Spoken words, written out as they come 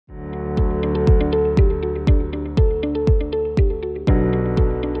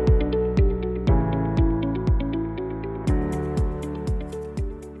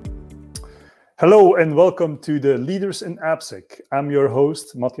Hello and welcome to the Leaders in AppSec. I'm your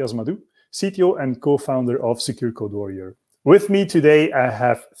host, Matthias Madou, CTO and co-founder of Secure Code Warrior. With me today, I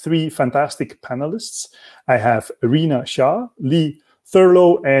have three fantastic panelists. I have Reena, Shah, Lee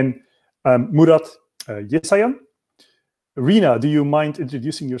Thurlow, and Mourad Yesayan. Reena, do you mind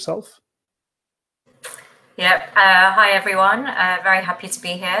introducing yourself? Yep. Hi, everyone. Very happy to be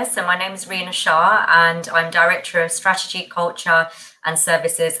here. So my name is Reena Shah, and I'm Director of Strategy, Culture and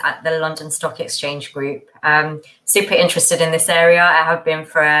Services at the London Stock Exchange Group. Super interested in this area. I have been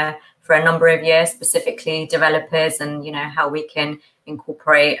for a number of years, specifically developers and how we can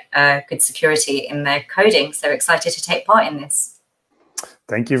incorporate good security in their coding. So excited to take part in this.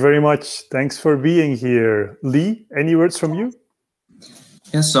 Thank you very much. Thanks for being here. Lee, any words from you?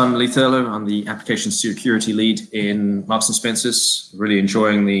 Yes, I'm Lee Thurlow. I'm the application security lead in Marks & Spencer's. Really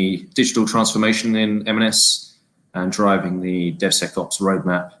enjoying the digital transformation in M&S and driving the DevSecOps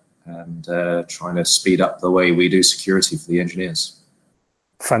roadmap and trying to speed up the way we do security for the engineers.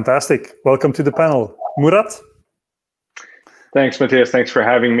 Fantastic. Welcome to the panel. Mourad? Thanks, Matthias. Thanks for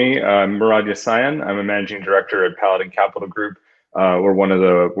having me. Mourad Yesayan. I'm a managing director at Paladin Capital Group. We're one of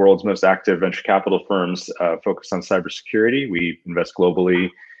the world's most active venture capital firms focused on cybersecurity. We invest globally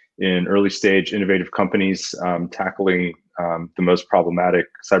in early stage innovative companies tackling the most problematic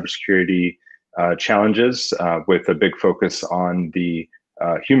cybersecurity challenges with a big focus on the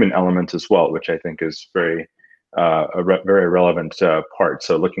human element as well, which I think is very relevant part.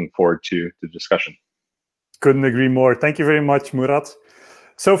 So looking forward to the discussion. Couldn't agree more. Thank you very much, Mourad.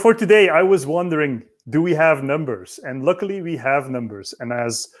 So for today, I was wondering, do we have numbers? And luckily we have numbers. And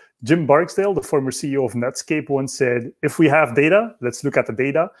as Jim Barksdale, the former CEO of Netscape, once said, if we have data, let's look at the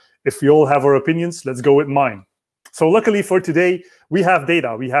data. If we all have our opinions, let's go with mine. So luckily for today, we have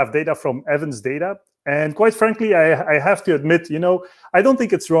data. We have data from Evan's data. And quite frankly, I have to admit, I don't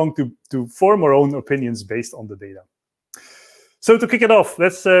think it's wrong to form our own opinions based on the data. So to kick it off,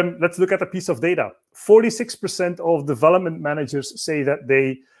 let's look at a piece of data. 46% of development managers say that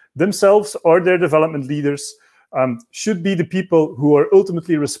they themselves or their development leaders should be the people who are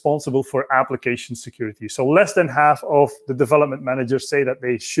ultimately responsible for application security. So less than half of the development managers say that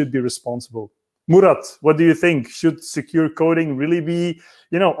they should be responsible. Mourad, what do you think? Should secure coding really be,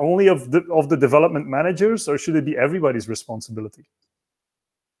 only of the development managers, or should it be everybody's responsibility?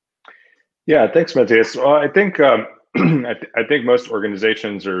 Yeah, thanks, Matthias. Well, I think I think most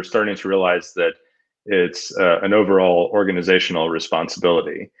organizations are starting to realize that it's an overall organizational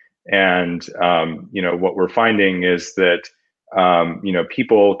responsibility. And what we're finding is that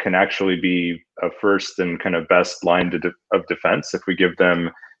people can actually be a first and kind of best line of defense if we give them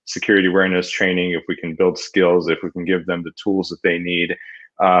security awareness training, if we can build skills, if we can give them the tools that they need.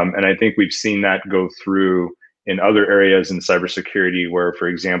 And I think we've seen that go through in other areas in cybersecurity where, for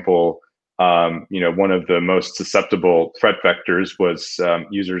example, one of the most susceptible threat vectors was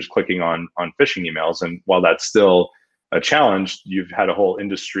users clicking on phishing emails. And while that's still a challenge, you've had a whole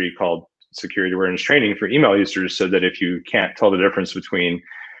industry called security awareness training for email users, so that if you can't tell the difference between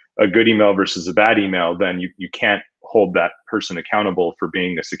a good email versus a bad email, then you can't hold that person accountable for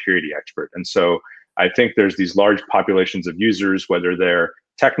being a security expert. And so I think there's these large populations of users, whether they're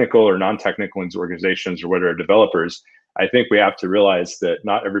technical or non-technical in organizations or whether they're developers. I think we have to realize that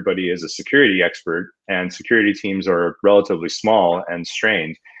not everybody is a security expert, and security teams are relatively small and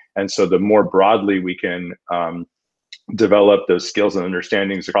strained. And so the more broadly we can develop those skills and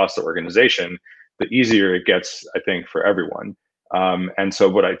understandings across the organization, the easier it gets, I think, for everyone. And so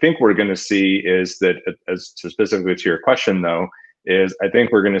what I think we're going to see is that, as specifically to your question, though, is I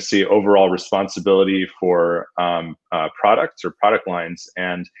think we're going to see overall responsibility for products or product lines,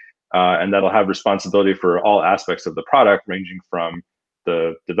 and that'll have responsibility for all aspects of the product, ranging from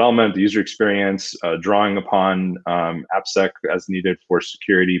the development, the user experience, drawing upon AppSec as needed for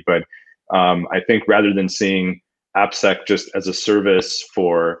security. But I think rather than seeing AppSec just as a service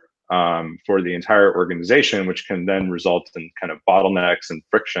for the entire organization, which can then result in kind of bottlenecks and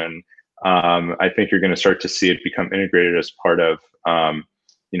friction, I think you're going to start to see it become integrated as part of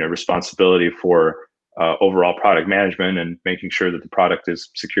responsibility for overall product management, and making sure that the product is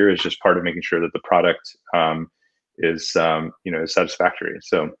secure is just part of making sure that the product is satisfactory.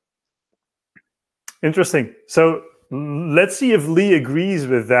 So interesting. So let's see if Lee agrees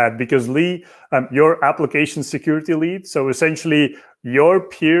with that, because Lee, you're application security lead. So essentially, your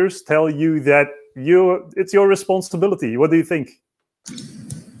peers tell you that it's your responsibility. What do you think?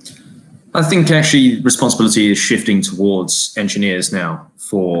 I think actually responsibility is shifting towards engineers now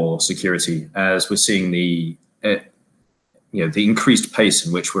for security, as we're seeing the increased pace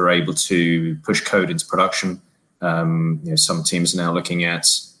in which we're able to push code into production. Some teams are now looking at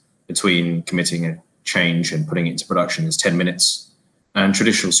between committing a change and putting it into production is 10 minutes. And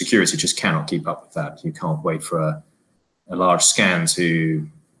traditional security just cannot keep up with that. You can't wait for a large scan to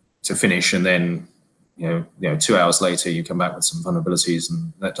finish, and then 2 hours later you come back with some vulnerabilities,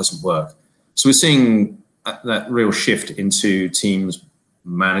 and that doesn't work. So we're seeing that real shift into teams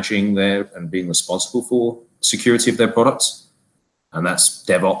managing and being responsible for security of their products, and that's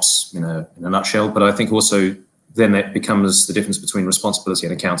DevOps in a nutshell. But I think also then it becomes the difference between responsibility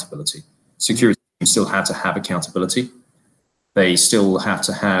and accountability. Security teams still have to have accountability. They still have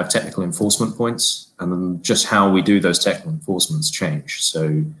to have technical enforcement points, and then just how we do those technical enforcements change.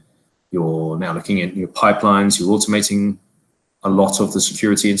 So you're now looking at your pipelines, you're automating a lot of the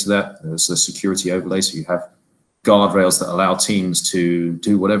security into that. There's the security overlay, so you have guardrails that allow teams to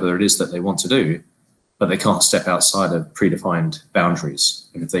do whatever it is that they want to do, but they can't step outside of predefined boundaries.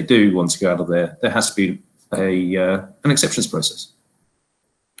 And if they do want to go out of there has to be an exceptions process.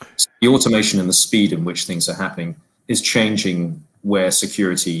 So the automation and the speed in which things are happening is changing where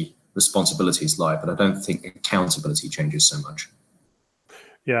security responsibilities lie, but I don't think accountability changes so much.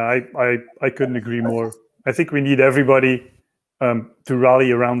 Yeah, I couldn't agree more. I think we need everybody to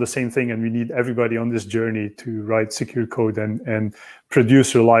rally around the same thing, and we need everybody on this journey to write secure code and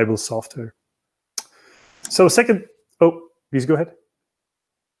produce reliable software. So second, please go ahead.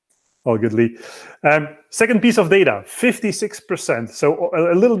 All good, Lee. Second piece of data, 56%. So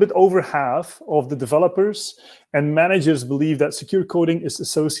a little bit over half of the developers and managers believe that secure coding is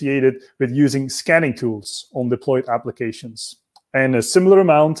associated with using scanning tools on deployed applications. And a similar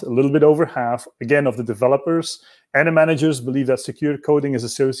amount, a little bit over half, again, of the developers and the managers believe that secure coding is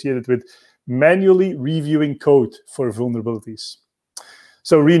associated with manually reviewing code for vulnerabilities.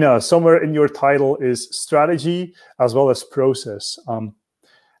 So Reena, somewhere in your title is strategy as well as process.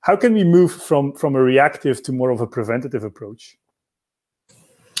 How can we move from a reactive to more of a preventative approach?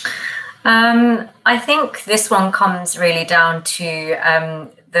 I think this one comes really down to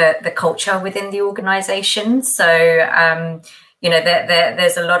the culture within the organization. So,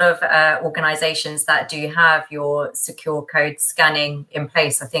 there's a lot of organizations that do have your secure code scanning in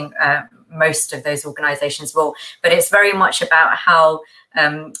place. I think most of those organizations will, but it's very much about how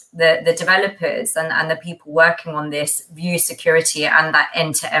the developers and the people working on this view security and that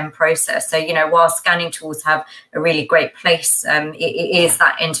end-to-end process. So, while scanning tools have a really great place, it is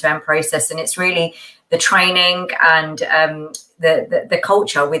that end-to-end process, and it's really the training and the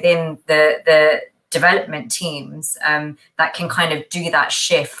culture within the development teams that can kind of do that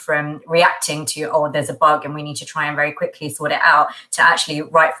shift from reacting to, there's a bug and we need to try and very quickly sort it out, to actually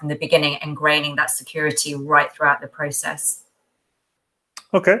right from the beginning ingraining that security right throughout the process.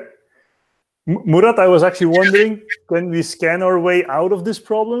 Okay. Mourad, I was actually wondering, can we scan our way out of this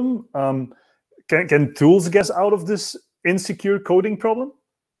problem? Can tools get us out of this insecure coding problem?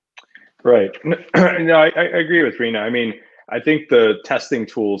 Right. No, I agree with Reena. I mean, I think the testing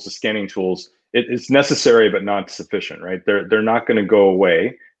tools, the scanning tools, it's necessary but not sufficient, right? They're not going to go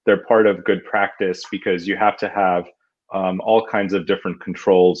away. They're part of good practice because you have to have all kinds of different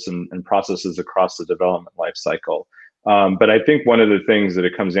controls and processes across the development lifecycle. But I think one of the things that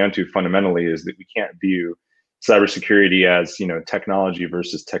it comes down to fundamentally is that we can't view cybersecurity as technology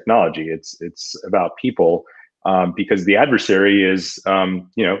versus technology. It's about people, because the adversary is a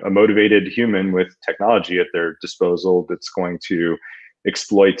motivated human with technology at their disposal that's going to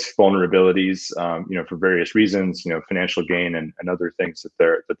exploit vulnerabilities, for various reasons, financial gain and other things that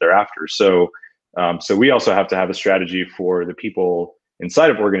they're after. So we also have to have a strategy for the people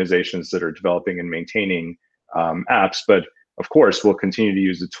inside of organizations that are developing and maintaining apps. But of course, we'll continue to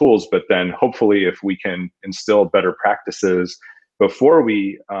use the tools. But then hopefully, if we can instill better practices before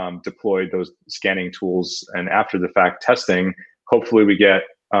we deploy those scanning tools and after the fact testing, hopefully we get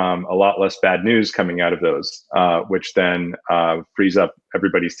a lot less bad news coming out of those, which then frees up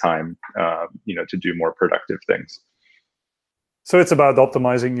everybody's time, to do more productive things. So it's about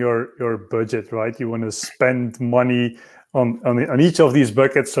optimizing your budget, right? You want to spend money on each of these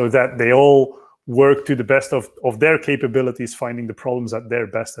buckets so that they all work to the best of their capabilities, finding the problems that they're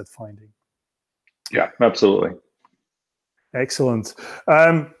best at finding. Yeah, absolutely. Excellent.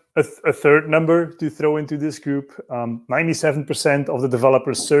 A third number to throw into this group, 97% of the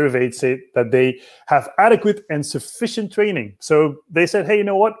developers surveyed say that they have adequate and sufficient training. So they said, hey, you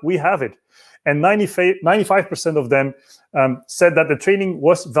know what? We have it. And 95% of them said that the training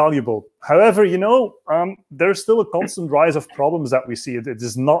was valuable. However, there's still a constant rise of problems that we see. It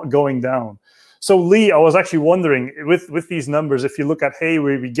is not going down. So Lee, I was actually wondering, with these numbers, if you look at, hey,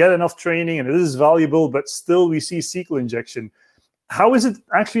 we get enough training and it is valuable, but still we see SQL injection. How is it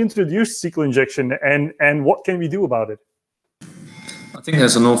actually introduced, SQL injection, and what can we do about it? I think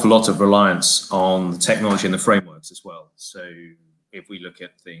there's an awful lot of reliance on the technology and the frameworks as well. So if we look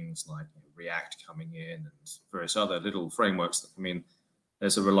at things like React coming in and various other little frameworks that come in,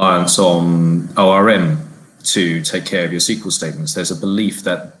 there's a reliance on ORM to take care of your SQL statements. There's a belief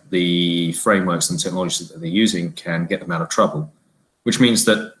that the frameworks and technologies that they're using can get them out of trouble, which means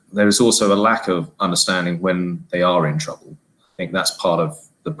that there is also a lack of understanding when they are in trouble. I think that's part of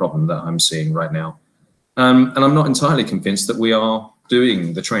the problem that I'm seeing right now. And I'm not entirely convinced that we are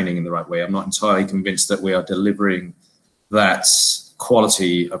doing the training in the right way. I'm not entirely convinced that we are delivering that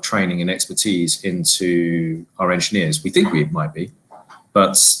quality of training and expertise into our engineers. We think we might be,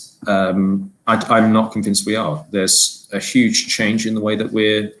 but I'm not convinced we are. There's a huge change in the way that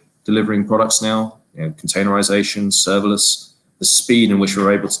we're delivering products now, containerization, serverless, the speed in which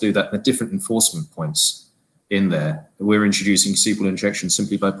we're able to do that, the different enforcement points in there. We're introducing SQL injection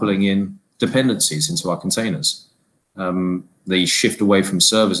simply by pulling in dependencies into our containers. The shift away from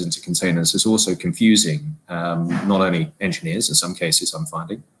servers into containers is also confusing not only engineers in some cases, I'm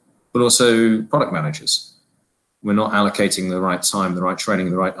finding, but also product managers. We're not allocating the right time, the right training,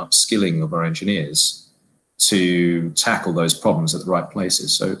 the right upskilling of our engineers to tackle those problems at the right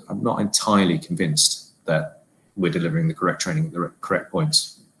places. So I'm not entirely convinced that we're delivering the correct training at the correct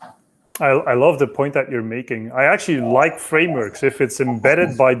points. I love the point that you're making. I actually like frameworks. If it's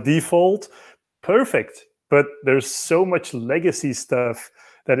embedded by default, perfect. But there's so much legacy stuff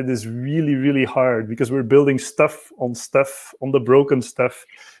that it is really, really hard because we're building stuff on the broken stuff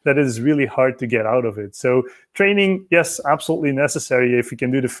that is really hard to get out of it. So training, yes, absolutely necessary. If you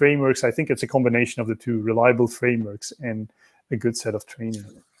can do the frameworks, I think it's a combination of the two, reliable frameworks and a good set of training.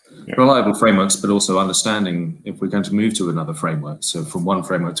 Reliable frameworks, but also understanding if we're going to move to another framework. So from one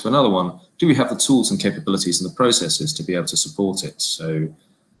framework to another one, do we have the tools and capabilities and the processes to be able to support it? So,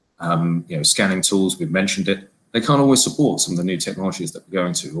 scanning tools, we've mentioned it. They can't always support some of the new technologies that we're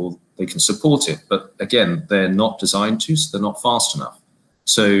going to, or they can support it, but again, they're not designed to, so they're not fast enough.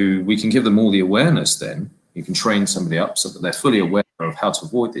 So we can give them all the awareness then. You can train somebody up so that they're fully aware of how to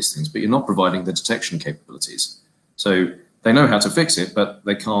avoid these things, but you're not providing the detection capabilities. So they know how to fix it, but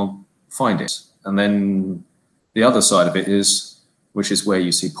they can't find it. And then the other side of it is, which is where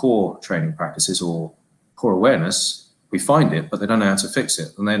you see poor training practices or poor awareness, we find it, but they don't know how to fix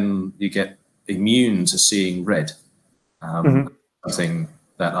it. And then you get immune to seeing red. Something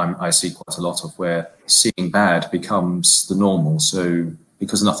that I see quite a lot of, where seeing bad becomes the normal. So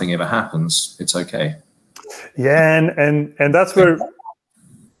because nothing ever happens, it's okay. Yeah, and that's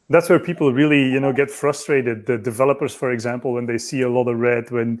where people really, get frustrated. The developers, for example, when they see a lot of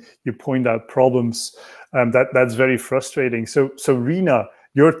red, when you point out problems, that's very frustrating. So Reena,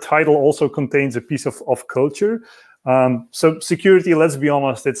 your title also contains a piece of culture. So security, let's be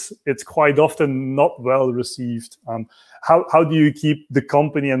honest, it's quite often not well received. How do you keep the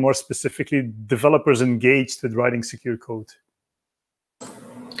company and more specifically developers engaged with writing secure code?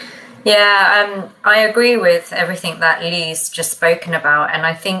 Yeah, I agree with everything that Lee's just spoken about. And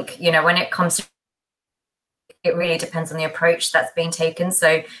I think, when it comes to it really depends on the approach that's being taken.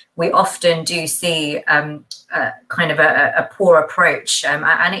 So we often do see kind of a poor approach,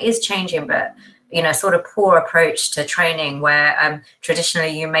 and it is changing, but sort of poor approach to training where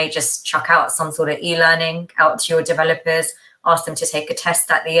traditionally you may just chuck out some sort of e-learning out to your developers, ask them to take a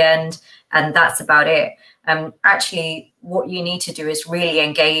test at the end, and that's about it. Actually, what you need to do is really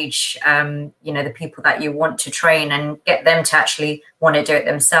engage, the people that you want to train and get them to actually want to do it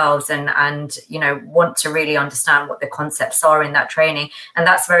themselves and want to really understand what the concepts are in that training. And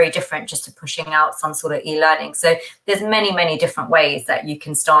that's very different just to pushing out some sort of e-learning. So there's many, many different ways that you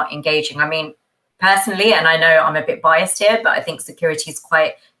can start engaging. I mean, personally, and I know I'm a bit biased here, but I think security is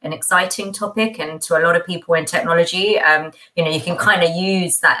quite an exciting topic. And to a lot of people in technology, you can kind of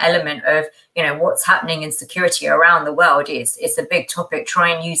use that element of, what's happening in security around the world. It's a big topic. Try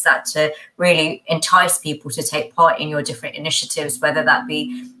and use that to really entice people to take part in your different initiatives, whether that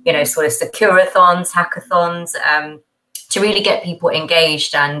be, sort of secure-a-thons, hackathons, to really get people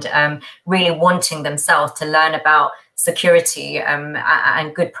engaged and really wanting themselves to learn about security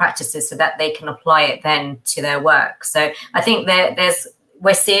and good practices so that they can apply it then to their work. So I think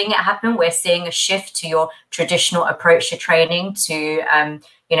we're seeing it happen. We're seeing a shift to your traditional approach to training to,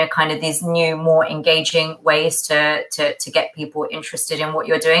 kind of these new, more engaging ways to get people interested in what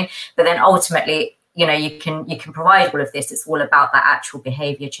you're doing. But then ultimately, you can provide all of this. It's all about that actual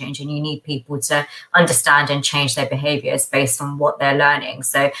behavior change, and you need people to understand and change their behaviors based on what they're learning.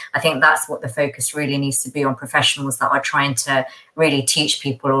 So I think that's what the focus really needs to be on, professionals that are trying to really teach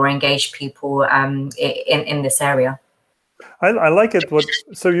people or engage people in this area. I like it.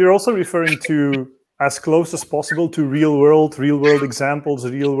 So you're also referring to as close as possible to real world examples,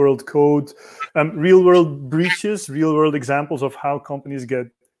 real world code, real world breaches, real world examples of how companies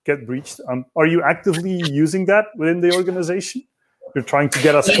get breached. Are you actively using that within the organization? You're trying to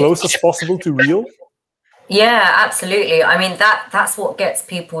get as close as possible to real? Yeah, absolutely. I mean, that's what gets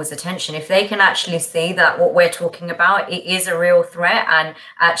people's attention. If they can actually see that what we're talking about, it is a real threat, and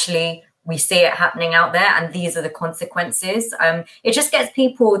actually we see it happening out there, and these are the consequences. It just gets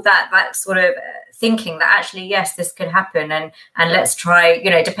people that sort of thinking that actually, yes, this could happen, and let's try. You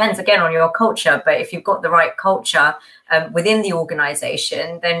know, it depends again on your culture, but if you've got the right culture within the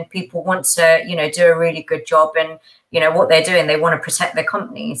organization, then people want to, you know, do a really good job, and you know what they're doing, they want to protect their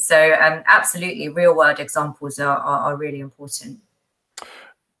company. So absolutely, real world examples are really important.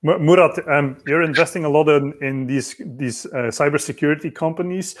 Mourad, you're investing a lot in these cybersecurity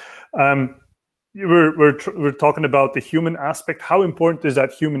companies. We're talking about the human aspect. How important is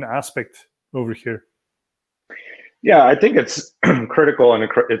that human aspect over here? Yeah, I think it's critical, and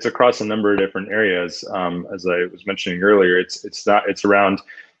it's across a number of different areas. As I was mentioning earlier, it's around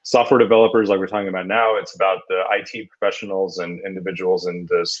software developers like we're talking about now. It's about the IT professionals and individuals in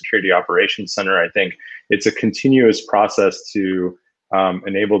the security operations center. I think it's a continuous process to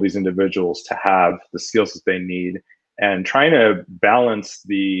enable these individuals to have the skills that they need, and trying to balance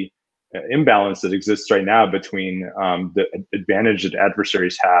the imbalance that exists right now between the advantage that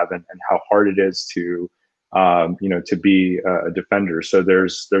adversaries have and how hard it is to to be a defender. So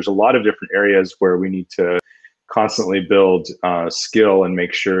there's a lot of different areas where we need to constantly build skill and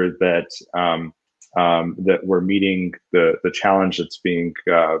make sure that that we're meeting the challenge that's being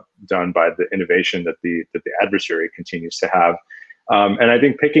done by the innovation that the adversary continues to have. And I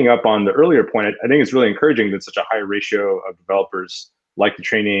think picking up on the earlier point, I think it's really encouraging that such a high ratio of developers like the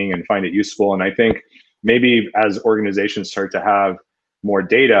training and find it useful. And I think maybe as organizations start to have more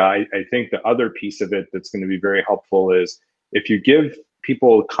data, I think the other piece of it that's going to be very helpful is if you give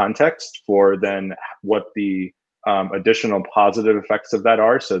people context for then what the additional positive effects of that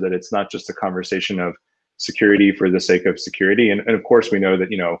are, so that it's not just a conversation of security for the sake of security. And of course, we know that,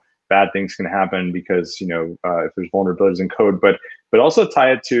 bad things can happen because, if there's vulnerabilities in code, but also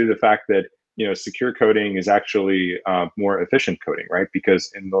tie it to the fact that, secure coding is actually more efficient coding, right?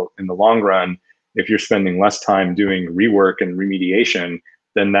 Because in the long run, if you're spending less time doing rework and remediation,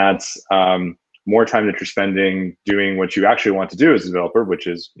 then that's more time that you're spending doing what you actually want to do as a developer, which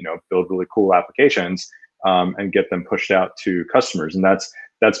is, build really cool applications and get them pushed out to customers. And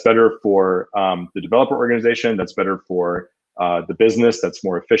that's better for the developer organization. That's better for the business. That's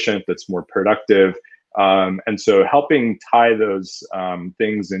more efficient. That's more productive. And so helping tie those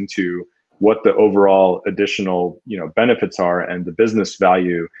things into what the overall additional benefits are and the business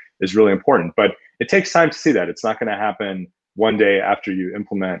value is really important. But it takes time to see that. It's not going to happen one day after you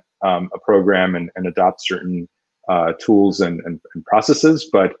implement a program and adopt certain tools and processes.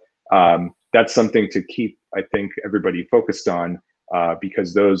 But that's something to keep, I think, everybody focused on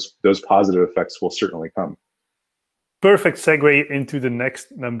because those positive effects will certainly come. Perfect segue into the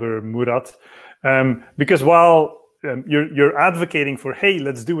next number, Mourad, because while you're advocating for, hey,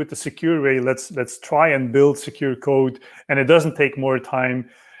 let's do it the secure way, let's try and build secure code, and it doesn't take more time.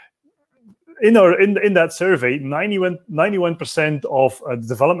 In that survey, 91% of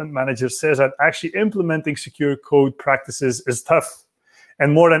development managers says that actually implementing secure code practices is tough,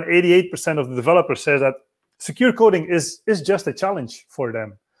 and more than 88% of the developers says that secure coding is just a challenge for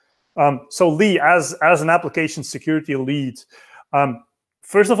them. So Lee, as an application security lead,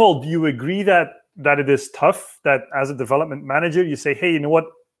 first of all, do you agree that it is tough, that as a development manager, you say, hey, you know what,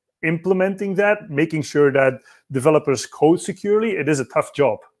 implementing that, making sure that developers code securely, it is a tough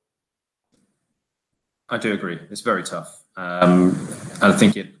job? I do agree. It's very tough. I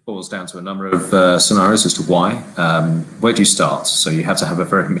think it boils down to a number of scenarios as to why. Where do you start? So you have to have a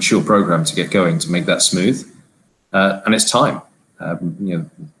very mature program to get going to make that smooth. And it's time.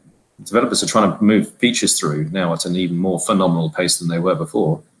 Developers are trying to move features through now at an even more phenomenal pace than they were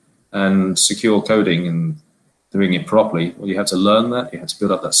before. And secure coding and doing it properly, well, you have to learn that, you have to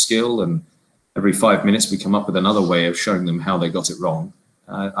build up that skill, and every 5 minutes we come up with another way of showing them how they got it wrong.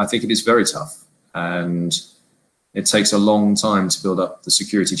 I think it is very tough, and it takes a long time to build up the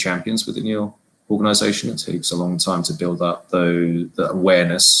security champions within your organization. It takes a long time to build up the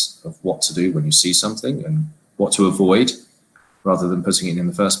awareness of what to do when you see something and what to avoid, rather than putting it in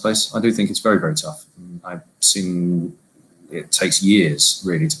the first place. I do think it's very, very tough. I've seen it takes years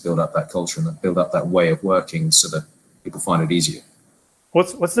really to build up that culture and build up that way of working so that people find it easier.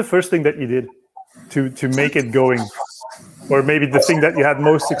 What's the first thing that you did to make it going, or maybe the thing that you had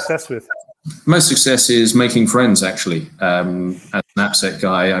most success with? Most success is making friends, actually. As an AppSec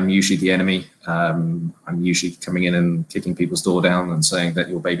guy, I'm usually the enemy. I'm usually coming in and kicking people's door down and saying that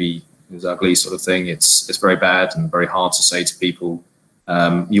your baby is ugly, sort of thing. It's very bad and very hard to say to people,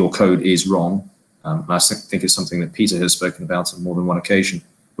 your code is wrong. And I think it's something that Peter has spoken about on more than one occasion.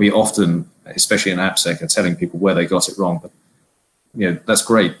 We often, especially in AppSec, are telling people where they got it wrong. But that's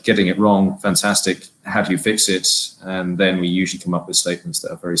great, getting it wrong, fantastic. How do you fix it? And then we usually come up with statements that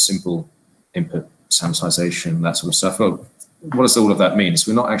are very simple: input, sanitization, that sort of stuff. Well, what does all of that mean?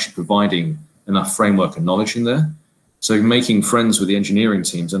 So we're not actually providing enough framework and knowledge in there. So making friends with the engineering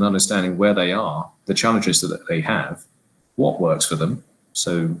teams and understanding where they are, the challenges that they have, what works for them.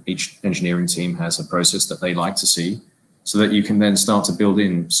 So each engineering team has a process that they like to see, so that you can then start to build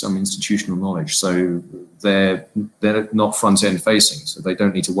in some institutional knowledge. So they're not front-end facing, so they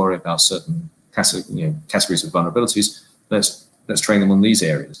don't need to worry about certain categories of vulnerabilities. Let's train them on these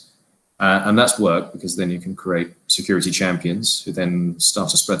areas. And that's work, because then you can create security champions who then start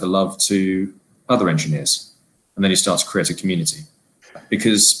to spread the love to other engineers. And then you start to create a community.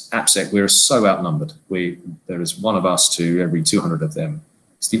 Because AppSec, we're so outnumbered. There is one of us to every 200 of them.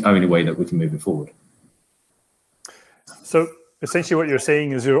 It's the only way that we can move it forward. So essentially what you're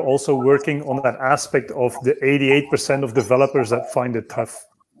saying is you're also working on that aspect of the 88% of developers that find it tough.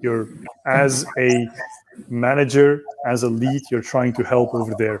 You're, as a manager, as a lead, you're trying to help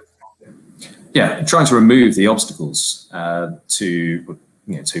over there. Yeah, trying to remove the obstacles to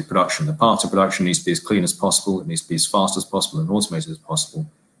production. The path to production needs to be as clean as possible. It needs to be as fast as possible and automated as possible.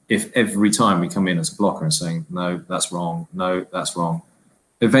 If every time we come in as a blocker and saying, no, that's wrong, no, that's wrong,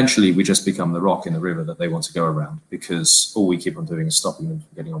 eventually we just become the rock in the river that they want to go around, because all we keep on doing is stopping them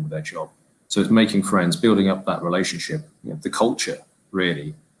from getting on with their job. So it's making friends, building up that relationship, the culture,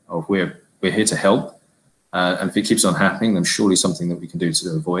 really, of we're here to help. And if it keeps on happening, then surely something that we can do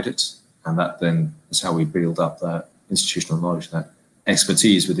to avoid it. And that then is how we build up that institutional knowledge, that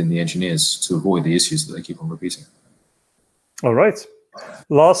expertise within the engineers to avoid the issues that they keep on repeating. All right.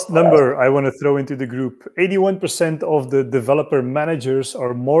 Last number I want to throw into the group. 81% of the developer managers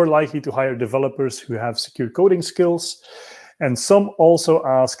are more likely to hire developers who have secure coding skills. And some also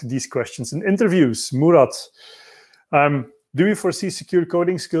ask these questions in interviews. Mourad, do you foresee secure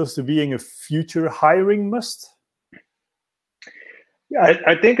coding skills to being a future hiring must? Yeah,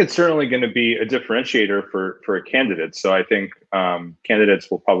 I think it's certainly going to be a differentiator for a candidate. So I think candidates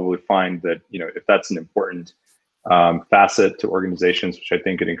will probably find that, if that's an important facet to organizations, which I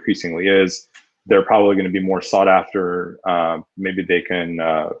think it increasingly is, they're probably going to be more sought after. Maybe they can,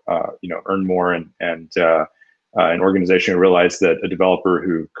 earn more, and an organization will realize that a developer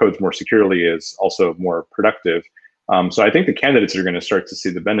who codes more securely is also more productive. So I think the candidates are going to start to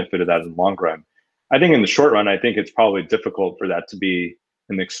see the benefit of that in the long run. I think in the short run, I think it's probably difficult for that to be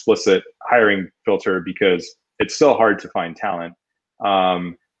an explicit hiring filter, because it's still hard to find talent.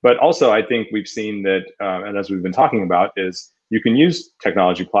 But also, I think we've seen that, and as we've been talking about, is you can use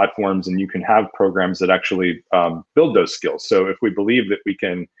technology platforms and you can have programs that actually build those skills. So if we believe that we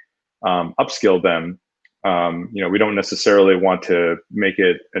can upskill them, we don't necessarily want to make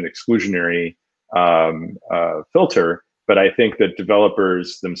it an exclusionary filter. But I think that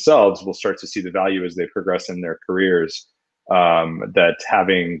developers themselves will start to see the value as they progress in their careers. That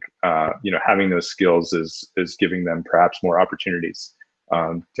having those skills is giving them perhaps more opportunities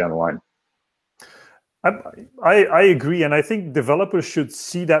down the line. I agree, and I think developers should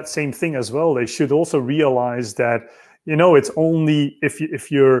see that same thing as well. They should also realize that it's only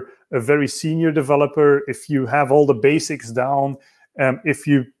if you're a very senior developer, if you have all the basics down, if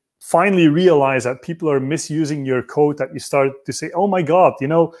you finally realize that people are misusing your code, that you start to say, oh my God,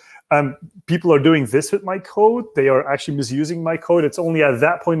 people are doing this with my code. They are actually misusing my code. It's only at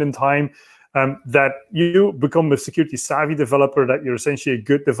that point in time that you become a security savvy developer, that you're essentially a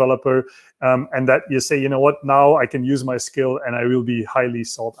good developer, and that you say, now I can use my skill and I will be highly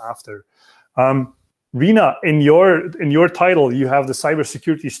sought after. Reena, in your title, you have the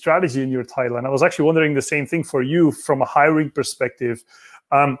cybersecurity strategy in your title. And I was actually wondering the same thing for you from a hiring perspective.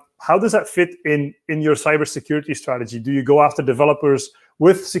 How does that fit in your cybersecurity strategy? Do you go after developers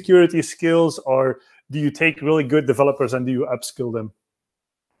with security skills, or do you take really good developers and do you upskill them?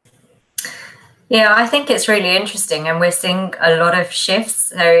 Yeah, I think it's really interesting, and we're seeing a lot of shifts.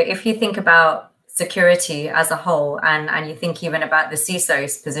 So if you think about security as a whole, and you think even about the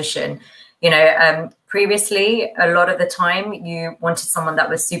CISO's position, previously, a lot of the time you wanted someone that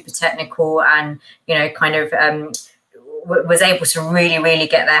was super technical and, was able to really, really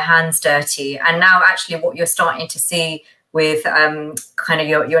get their hands dirty. And now actually what you're starting to see with kind of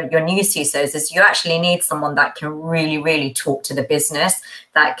your new CISOs is you actually need someone that can really talk to the business,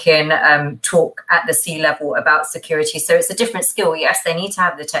 that can talk at the C-level about security. So it's a different skill. Yes, they need to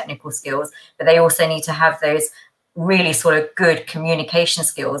have the technical skills, but they also need to have those really sort of good communication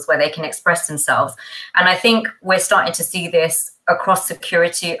skills where they can express themselves. And I think we're starting to see this across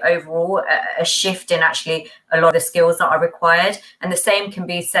security overall, a shift in actually a lot of the skills that are required. And the same can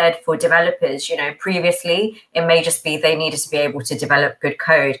be said for developers. You know, previously it may just be they needed to be able to develop good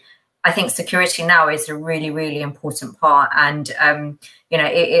code. I think security now is a really important part. And, you know,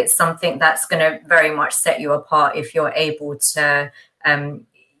 it's something that's going to very much set you apart if you're able to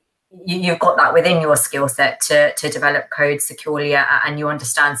you've got that within your skill set to develop code securely and you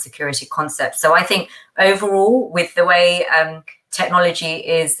understand security concepts. So I think overall, with the way technology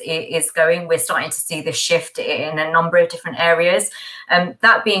is going, we're starting to see the shift in a number of different areas.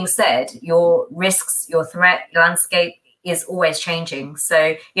 That being said, your risks, your threat landscape is always changing.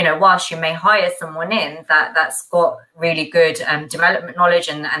 So, you know, whilst you may hire someone in that's got really good development knowledge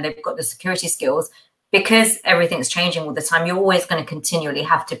and they've got the security skills, because everything's changing all the time, you're always going to continually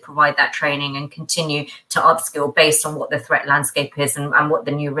have to provide that training and continue to upskill based on what the threat landscape is and what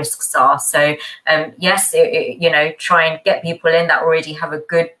the new risks are. So yes, you know, try and get people in that already have a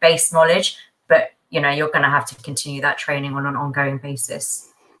good base knowledge, but, you know, you're going to have to continue that training on an ongoing basis.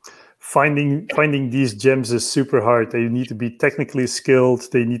 Finding these gems is super hard. They need to be technically skilled.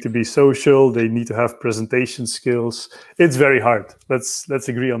 They need to be social. They need to have presentation skills. It's very hard. Let's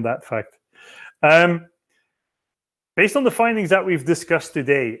agree on that fact. Based on the findings that we've discussed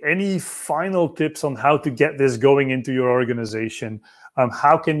today, any final tips on how to get this going into your organization?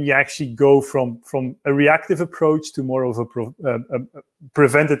 How can you actually go from a reactive approach to more of a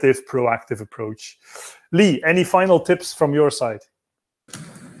preventative, proactive approach? Lee, any final tips from your side?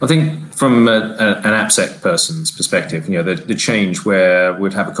 I think from an AppSec person's perspective, you know, the change where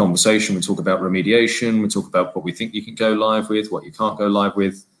we'd have a conversation, we talk about remediation, we talk about what we think you can go live with, what you can't go live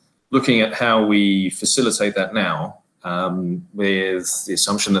with, looking at how we facilitate that now with the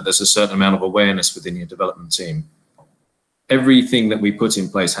assumption that there's a certain amount of awareness within your development team. Everything that we put in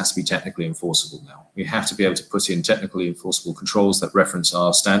place has to be technically enforceable now. We have to be able to put in technically enforceable controls that reference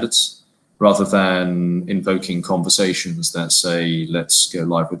our standards, rather than invoking conversations that say, let's go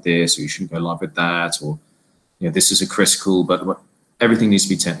live with this, or you shouldn't go live with that, or, you know, this is a critical, but everything needs to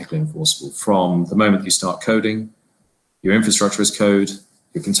be technically enforceable. From the moment you start coding, your infrastructure is code,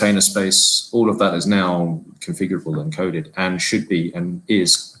 your container space, all of that is now configurable and coded and should be and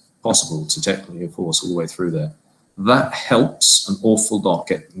is possible to technically enforce all the way through there. That helps an awful lot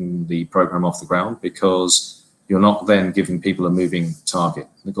getting the program off the ground, because you're not then giving people a moving target.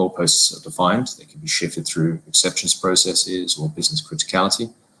 The goalposts are defined. They can be shifted through exceptions processes or business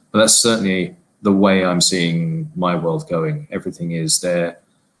criticality. But that's certainly the way I'm seeing my world going. Everything is there.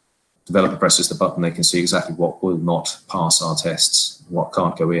 Developer presses the button, they can see exactly what will not pass our tests, what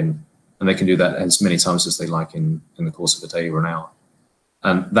can't go in, and they can do that as many times as they like in the course of a day or an hour.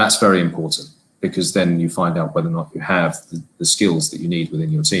 And that's very important, because then you find out whether or not you have the skills that you need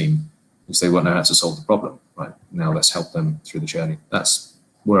within your team, because they won't know how to solve the problem. Right now, let's help them through the journey. That's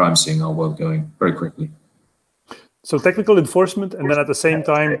where I'm seeing our world going very quickly. So technical enforcement, and then at the same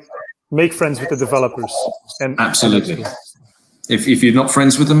time, make friends with the developers. And absolutely. If you're not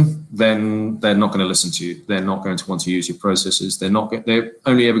friends with them, then they're not going to listen to you. They're not going to want to use your processes. They're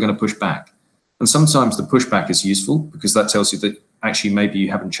only ever going to push back. And sometimes the pushback is useful, because that tells you that actually maybe you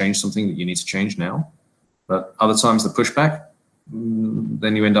haven't changed something that you need to change now. But other times the pushback,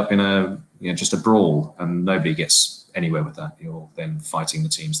 then you end up in just a brawl, and nobody gets anywhere with that. You're then fighting the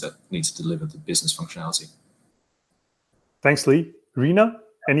teams that need to deliver the business functionality. Thanks, Lee. Reena,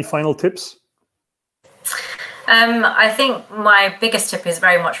 any final tips? I think my biggest tip is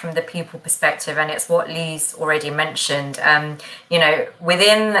very much from the people perspective, and it's what Lee's already mentioned. You know,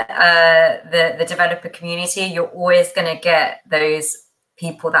 within the developer community, you're always going to get those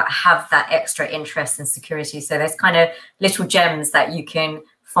people that have that extra interest in security. So there's kind of little gems that you can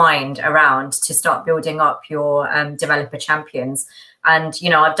find around to start building up your developer champions. And, you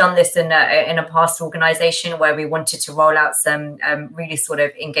know, I've done this in a past organization where we wanted to roll out some really sort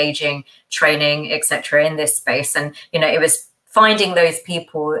of engaging training, etc., in this space. And, you know, it was finding those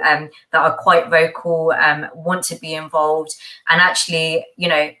people that are quite vocal, want to be involved, and actually, you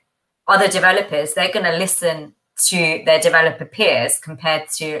know, other developers, they're going to listen to their developer peers compared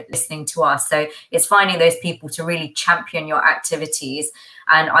to listening to us. So it's finding those people to really champion your activities.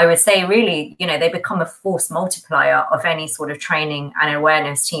 And I would say really, you know, they become a force multiplier of any sort of training and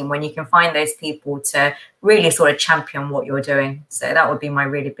awareness team when you can find those people to really sort of champion what you're doing. So that would be my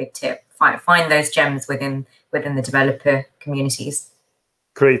really big tip. find those gems within the developer communities.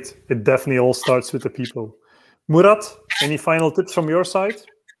 Great. It definitely all starts with the people. Mourad, any final tips from your side?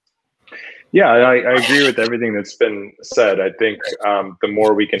 Yeah, I agree with everything that's been said. I think the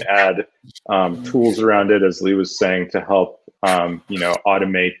more we can add tools around it, as Lee was saying, to help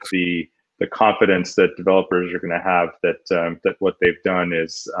automate the confidence that developers are going to have that what they've done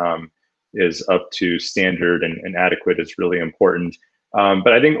is up to standard and adequate is really important.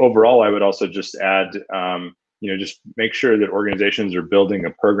 But I think overall, I would also just add, just make sure that organizations are building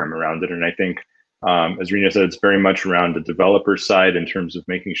a program around it. And I think, as Reena said, it's very much around the developer side in terms of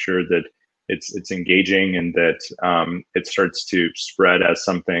making sure that it's engaging and that it starts to spread as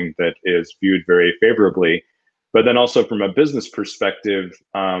something that is viewed very favorably. But then also from a business perspective,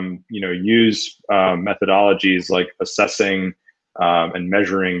 use methodologies like assessing and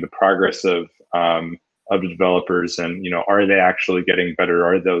measuring the progress of the developers, and are they actually getting better?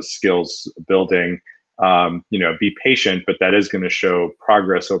 Are those skills building? Be patient, but that is going to show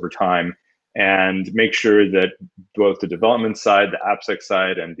progress over time. And make sure that both the development side, the AppSec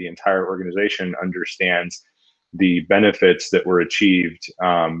side, and the entire organization understands the benefits that were achieved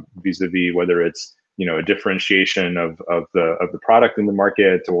vis-a-vis whether it's a differentiation of the product in the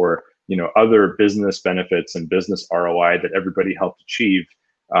market, or other business benefits and business ROI that everybody helped achieve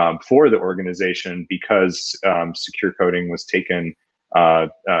for the organization because secure coding was taken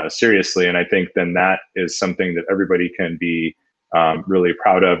seriously. And I think then that is something that everybody can be really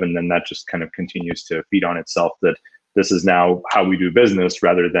proud of, and then that just kind of continues to feed on itself, that this is now how we do business,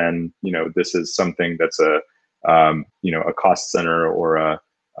 rather than this is something that's a cost center or a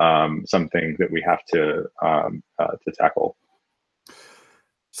something that we have to tackle.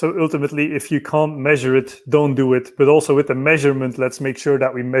 So ultimately, if you can't measure it, don't do it. But also with the measurement, let's make sure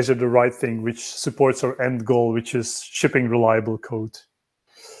that we measure the right thing, which supports our end goal, which is shipping reliable code.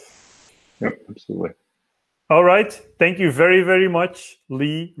 Yep, absolutely. All right. Thank you very, very much,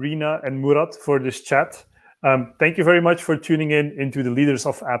 Lee, Reena, and Mourad, for this chat. Thank you very much for tuning in into the Leaders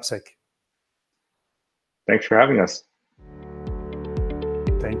of AppSec. Thanks for having us.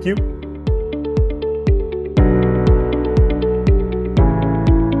 Thank you.